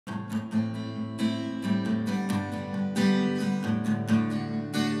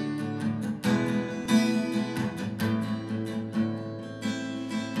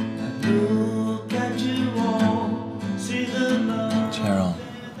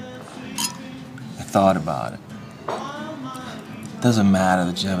thought about it. It doesn't matter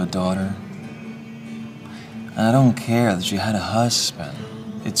that you have a daughter. And I don't care that you had a husband.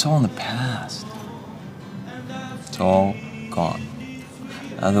 It's all in the past. It's all gone.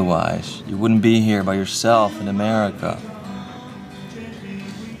 Otherwise, you wouldn't be here by yourself in America.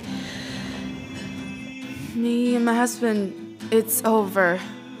 Me and my husband, it's over.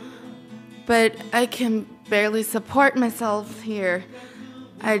 But I can barely support myself here.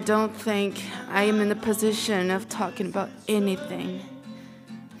 I don't think I am in a position of talking about anything.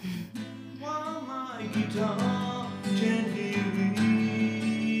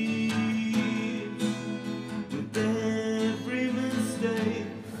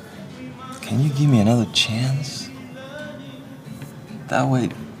 Can you give me another chance? That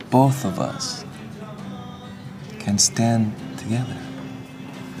way, both of us can stand together.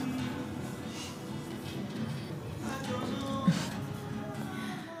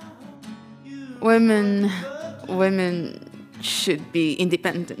 Women should be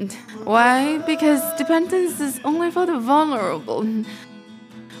independent. Why? Because dependence is only for the vulnerable.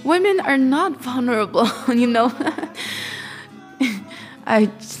 Women are not vulnerable, you know. I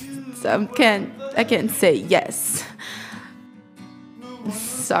can't say yes.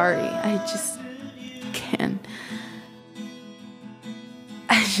 Sorry, I just can't.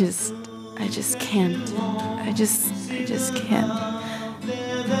 I just can't. I just can't.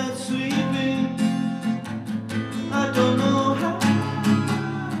 I don't know how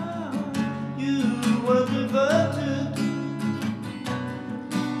you were perverted.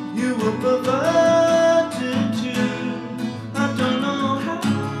 You were perverted too. I don't know how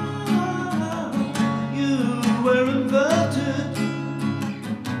you were inverted.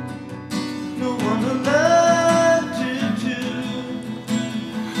 No one alerted you.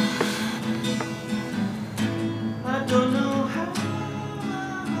 I don't know how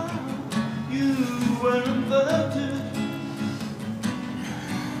you were inverted.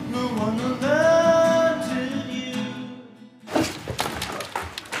 No one alerted you.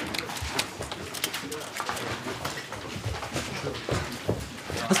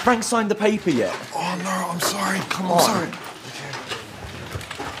 Has Frank signed the paper yet? Oh no, I'm sorry. Come on. I'm sorry.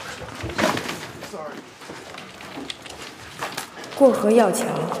 Sorry. 过河要桥，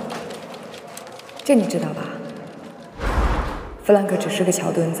这你知道吧？弗兰克只是个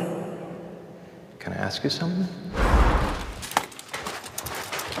桥墩子。Can I ask you something?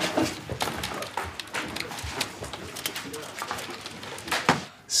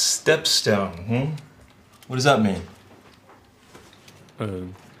 Stepstone, What does that mean?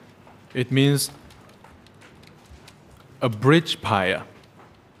 It means a bridge pyre.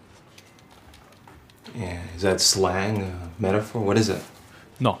 Yeah, is that slang, a metaphor? What is it?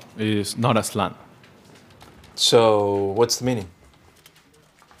 No, it is not a slang. So, what's the meaning?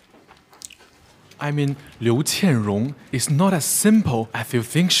 I mean, Liu Qianrong is not as simple as you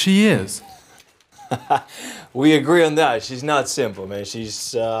think she is. We agree on that. She's not simple, man.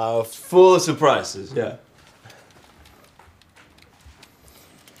 She's full of surprises, yeah.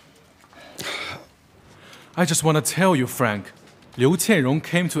 I just want to tell you, Frank, Liu Qianrong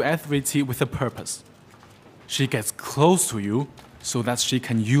came to SVT with a purpose. She gets close to you so that she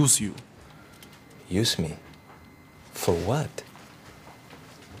can use you. Use me? For what?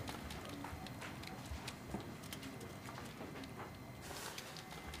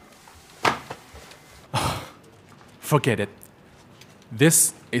 Forget it.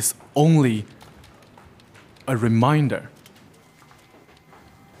 This is only a reminder.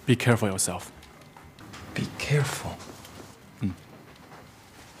 Be careful yourself. Be careful.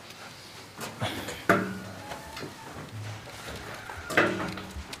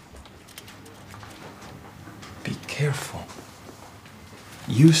 Be careful.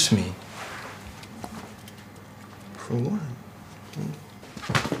 Use me. For what?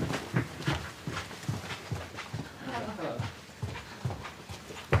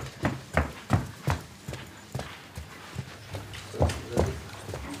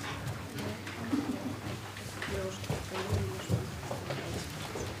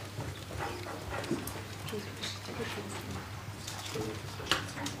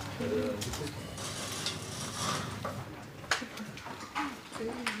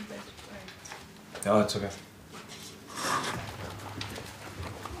 Oh, it's okay.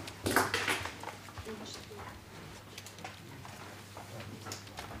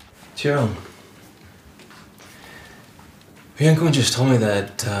 Jiren, Hyun-kun just told me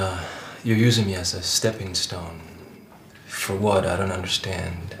that you're using me as a stepping stone. For what? I don't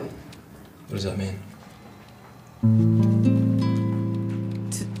understand. What does that mean?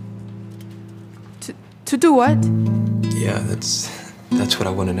 To do what? Yeah, that's what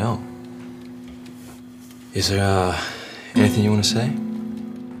I want to know. Is there anything you want to say?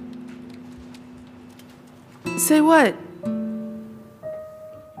 Say what?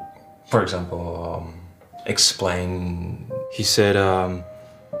 For example, explain. He said,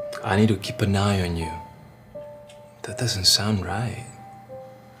 I need to keep an eye on you. That doesn't sound right.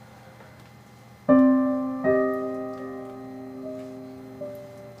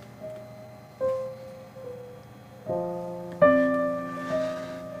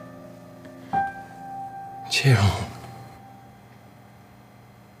 Cheryl.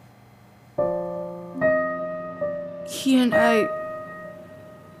 He and I...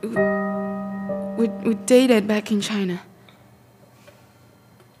 We dated back in China.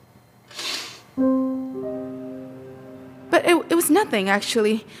 But it was nothing,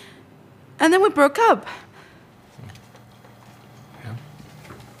 actually. And then we broke up. Yeah.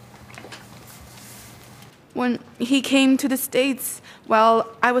 When he came to the States while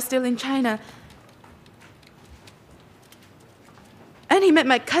I was still in China. And he met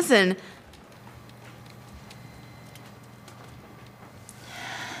my cousin.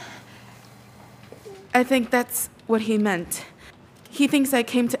 I think that's what he meant. He thinks I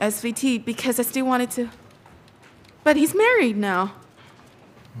came to SVT because I still wanted to. But he's married now.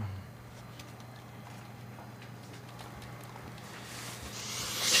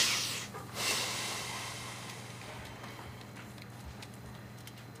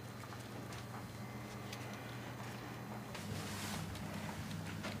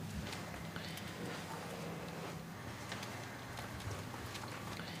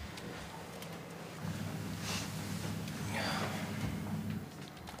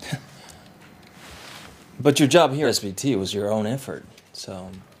 But your job here at SVT was your own effort,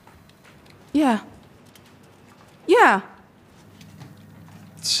 so... Yeah. Yeah.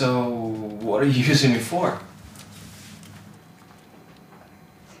 So, what are you using me for?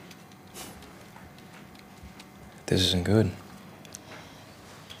 This isn't good.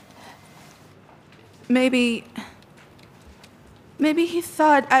 Maybe he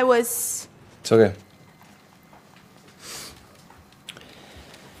thought I was... It's okay.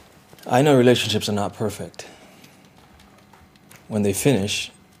 I know relationships are not perfect. When they finish,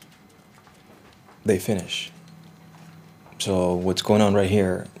 they finish. So what's going on right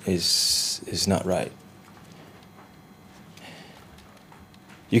here is not right.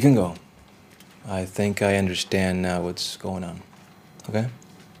 You can go. I think I understand now what's going on. Okay?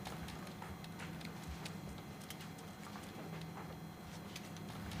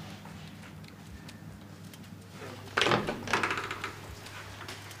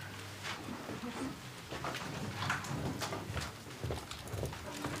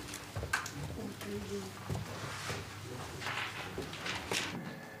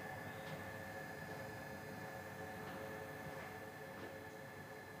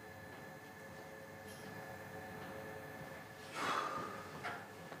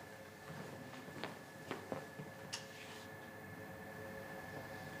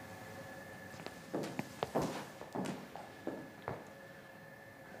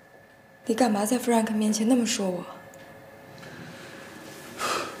你干嘛在 Frank 面前那么说我？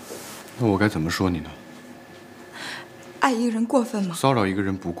那我该怎么说你呢？爱一个人过分吗？骚扰一个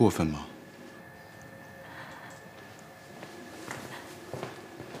人不过分吗？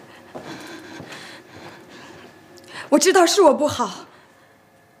我知道是我不好。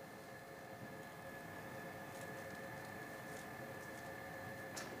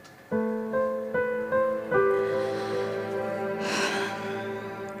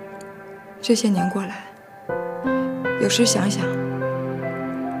这些年过来，有时想想，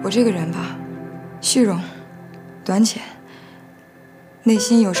我这个人吧，虚荣、短浅，内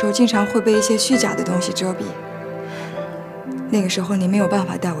心有时候经常会被一些虚假的东西遮蔽。那个时候你没有办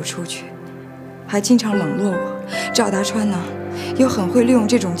法带我出去，还经常冷落我。赵达川呢，又很会利用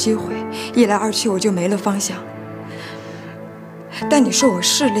这种机会，一来二去我就没了方向。但你说我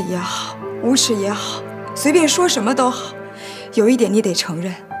势利也好，无耻也好，随便说什么都好，有一点你得承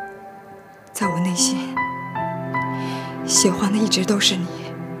认。在我内心，喜欢的一直都是你，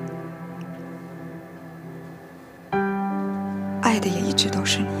爱的也一直都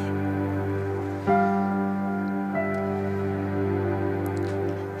是你。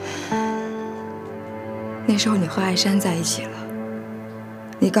那时候你和艾珊在一起了，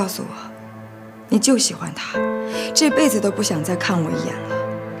你告诉我，你就喜欢他，这辈子都不想再看我一眼了。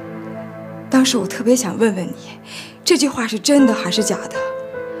当时我特别想问问你，这句话是真的还是假的？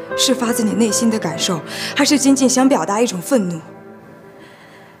是发自你内心的感受，还是仅仅想表达一种愤怒？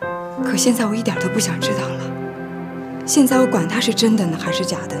可现在我一点都不想知道了。现在我管它是真的呢，还是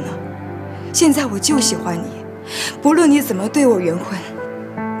假的呢？现在我就喜欢你，不论你怎么对我圆坤，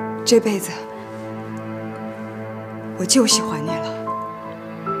这辈子我就喜欢你了。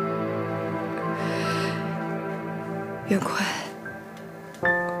袁坤，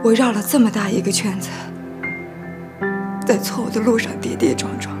我绕了这么大一个圈子，在错误的路上跌跌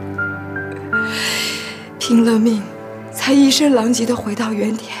撞撞，拼了命，才一身狼藉地回到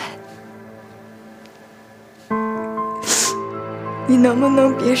原点。你能不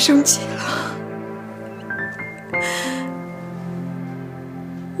能别生气了？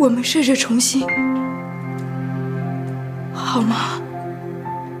我们试着重新，好吗？